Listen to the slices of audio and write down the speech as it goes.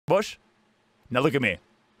Bush. Now look at me.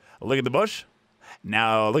 Look at the bush.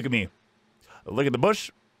 Now look at me. Look at the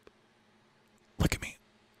bush. Look at me.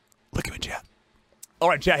 Look at me, chat. All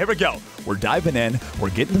right, chat, here we go. We're diving in. We're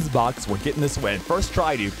getting this box. We're getting this win. First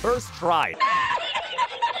try, dude. First try.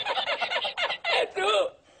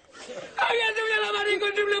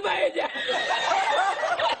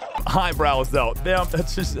 Eyebrows, though. Damn,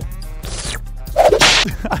 that's just...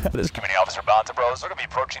 This community officer BonsaiBroz. We're going to be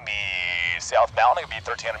approaching the south mountain. It's going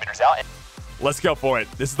to be 1,300 meters out. Let's go for it.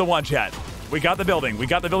 This is the one, chat. We got the building. We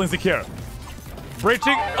got the building secure.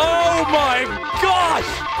 Breaching. Oh, my gosh.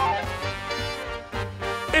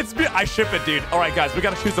 It's me. I ship it, dude. All right, guys. We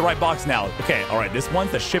got to choose the right box now. Okay. All right. This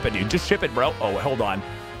one's the ship it, dude. Just ship it, bro. Oh, hold on.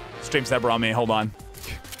 Stream snapper on me. Hold on.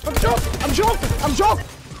 I'm joking.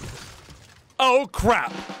 Oh,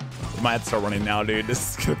 crap. Might have to start running now, dude.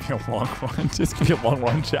 This is going to be a long run. This could be a long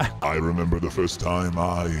run, chat. I remember the first time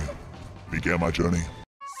I began my journey.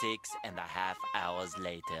 6.5 hours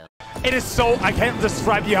later. It is so, I can't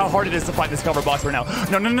describe to you how hard it is to find this cover box right now.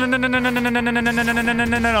 No.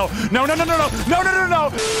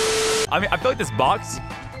 I mean, I feel like this box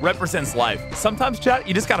represents life. Sometimes, chat,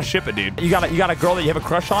 you just gotta ship it, dude. You got a girl that you have a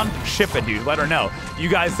crush on, ship it, dude. Let her know. You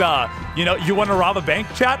guys, you know, you want to rob a bank,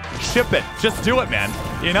 chat, ship it. Just do it, man.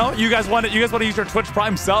 You know, you guys want to use your Twitch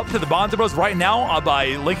Prime sub to the BonsaiBroz right now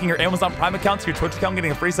by linking your Amazon Prime account to your Twitch account, getting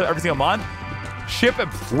a free sub every single month. Ship it.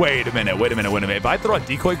 Wait a minute. If I throw a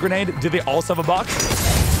decoy grenade, do they also have a box?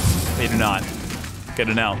 They do not. Good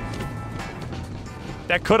to know.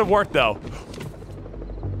 That could have worked, though.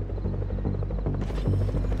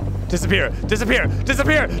 Disappear.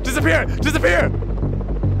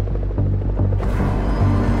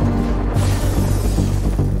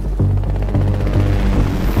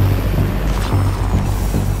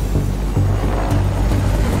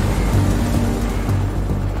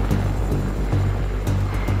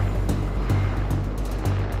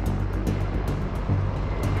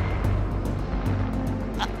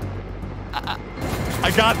 I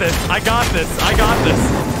got this. I got this.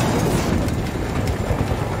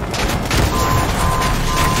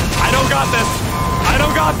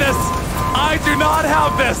 I do not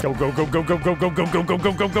have this. Go.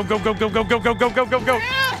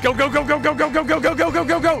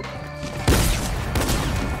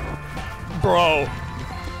 Bro.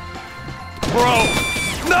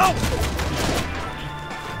 No.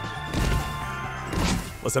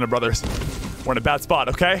 Listen, brothers. We're in a bad spot,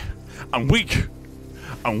 okay? I'm weak,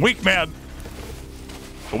 man.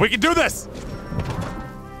 But we can do this.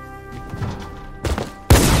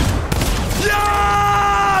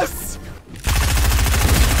 Yes!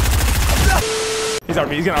 He's gonna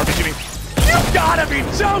RPG me. You gotta be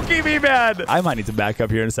joking me, man. I might need to back up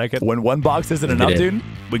here in a second. When one box isn't enough, dude,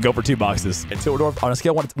 we go for 2 boxes. And so on a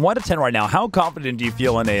scale of 1 to 10 right now, how confident do you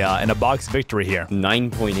feel in a box victory here?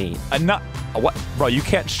 9.8. What? Bro, you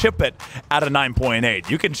can't ship it at a 9.8.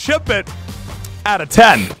 You can ship it at a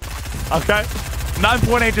 10. Okay?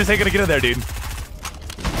 9.8 just ain't gonna get in there, dude.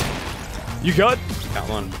 You good? Got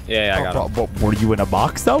one. Yeah, I got one. Were you in a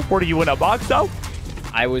box, though?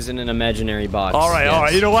 I was in an imaginary box. All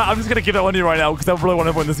right. You know what? I'm just gonna give that one to you right now because I really want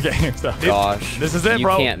to win this game. So, gosh, this is it,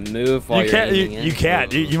 bro. You can't move while you're aiming it. You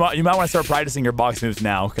can't. You might want to start practicing your box moves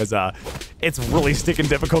now because it's really sticking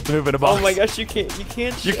difficult to move in a box. Oh my gosh, you can't.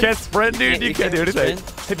 You can't sprint, dude. You can't do anything.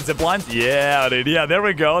 Hit the zip lines. Yeah, dude. Yeah, there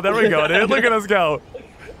we go, dude. Look at us go.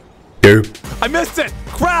 I missed it.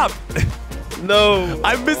 Crap. No.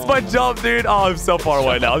 I missed my jump, dude. Oh, I'm so far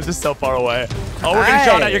away now. I'm just so far away. Oh, we're getting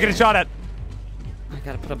shot at. You're getting shot at. I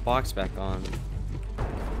gotta put a box back on.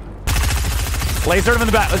 Laser him in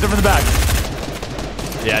the back.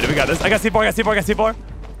 Yeah, dude, we got this. I got C4.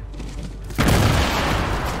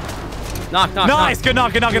 Knock. Nice. Good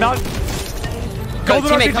knock. Golden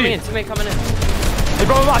teammate RPG. coming in. Hey,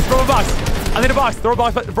 throw a box. I need a box. Throw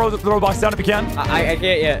a box down if you can. I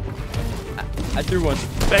can't yet. I threw one.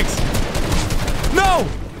 Thanks. No!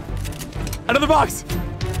 Another box.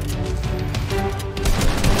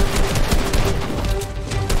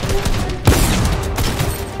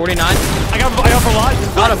 $49. I got for a lot.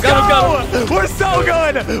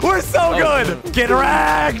 Got him. We're so good. Get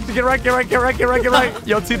wrecked.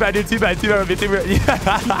 Yo, too bad. Yeah.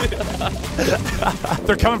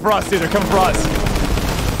 They're coming for us, dude.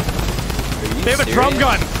 They have a drum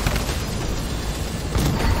gun.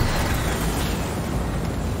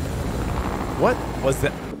 What was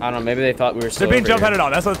that? I don't know. Maybe they thought we were still They're being jump headed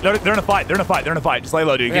on. That's what they're in a fight. Just lay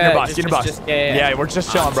low, dude. Get in your box. Yeah, we're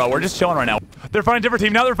just chilling, bro. We're just chilling right now. They're fighting a different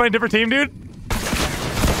team now. Dude.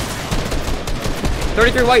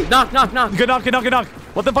 33 white. Knock. Good knock.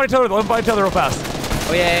 Let them fight each other real fast.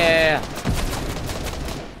 Oh, yeah.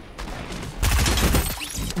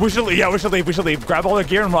 We should leave. Yeah, we should leave. We should leave. Grab all the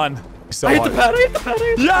gear and run. So I hit the pad. I hit the pad.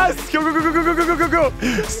 Yes! Go, go, go, go, go, go, go, go, go.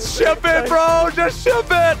 Ship it, bro. Just ship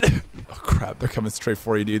it. Oh, crap. They're coming straight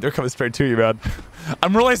for you, dude. They're coming straight to you, man.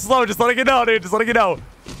 I'm really slow. Just letting you know, dude. Just letting you know.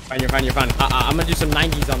 Fine, you're fine. You're fine. I'm going to do some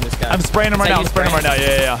 90s on this guy. I'm spraying him right now. I'm spraying him right now.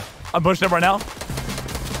 Yeah. I'm pushing him right now.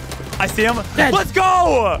 I see him. Dead. Let's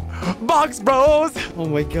go! Box Bros! Oh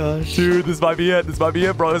my gosh. Dude, this might be it. This might be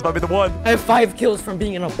it, bro. This might be the one. I have 5 kills from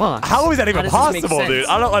being in a box. How is that even possible, sense? dude?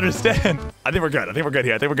 I don't understand. I think we're good. I think we're good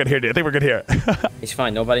here. I think we're good here, dude. I think we're good here. It's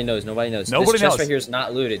fine. Nobody knows. Nobody knows. Nobody this chest knows. right here is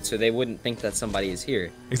not looted, so they wouldn't think that somebody is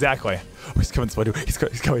here. Exactly. Oh, he's coming this way, dude. He's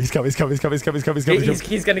coming. He's coming. He's coming. He's coming. He's coming. He's coming. He's coming.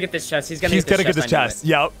 He's gonna get this chest. He's gonna get this chest.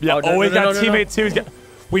 Yep. Yep. Oh, we got a teammate too.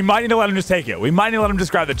 We might need to let him just take it. We might need to let him just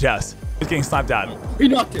grab the chest. He's getting sniped at. He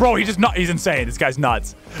knocked it. Bro, he's insane. This guy's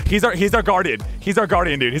nuts. He's our guardian. He's our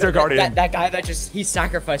guardian, dude. He's our guardian. That guy that he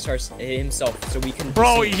sacrificed himself so we can.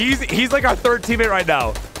 Bro, he's like our third teammate right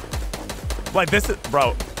now. Like this is,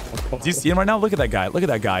 bro. Do you see him right now? Look at that guy. Look at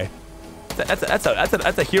that guy.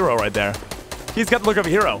 That's a hero right there. He's got the look of a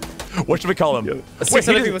hero. What should we call him? Yeah.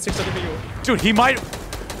 600 people. 600 people. Dude, he might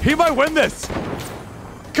win this.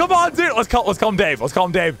 Come on, dude. Let's call him Dave. Let's call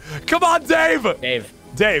him Dave. Come on, Dave.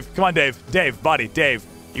 Dave. Come on, Dave. Dave, buddy. Dave.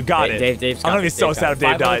 You got it. Dave's I'm gonna be so sad if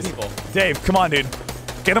Dave dies. Dave, come on, dude.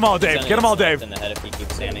 Get them all, Dave. Get them all, Dave.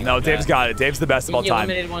 No, Dave's got it. Dave's the best of all time.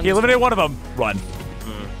 He eliminated one of them. Run.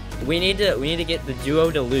 We need to get the duo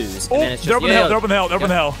to lose. Oh, they're up in the hill. They're up in the hill. They're up in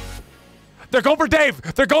the hill. They're going for Dave.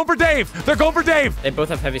 They're going for Dave. They're going for Dave. They both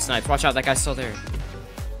have heavy snipes. Watch out. That guy's still there.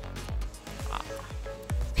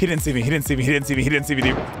 He didn't see me. He didn't see me. He didn't see me. He didn't see me,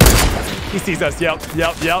 dude. He sees us. Yep.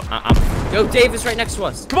 Yo, Dave is right next to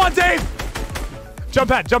us. Come on, Dave. Jump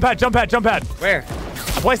pad. Where?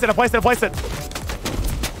 I placed it.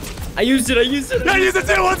 I used it. Yeah, use it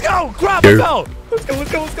too. Let's go. Grab it. Go. Let's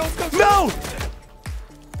go. No.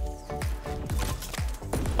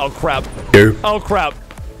 Oh, crap. Oh, crap.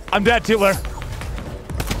 I'm dead, Tootler.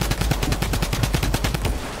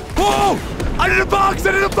 Whoa! I need a box!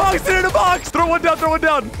 Throw one down.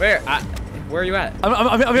 Where? Where are you at?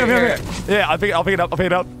 I'm here. Yeah, I'll pick it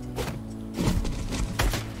up.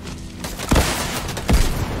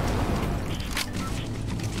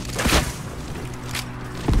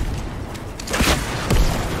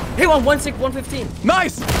 Hey, 115.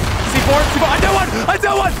 Nice! C4. I know one!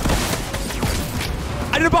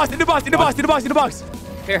 I need a box.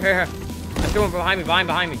 Here. I threw one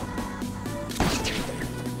behind me.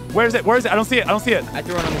 Where is it? I don't see it. I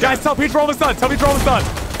threw one on the Guys, ground. tell Peach we're almost done.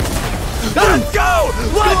 Let's go!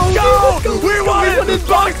 We won it!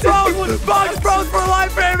 Box Bros for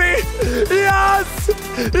life, baby! Yes!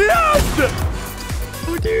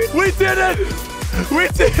 Oh, dude. We did it!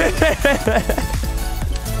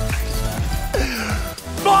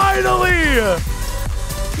 Finally!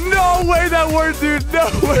 No way that worked, dude. No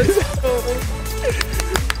way.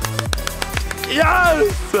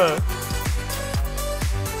 Yes!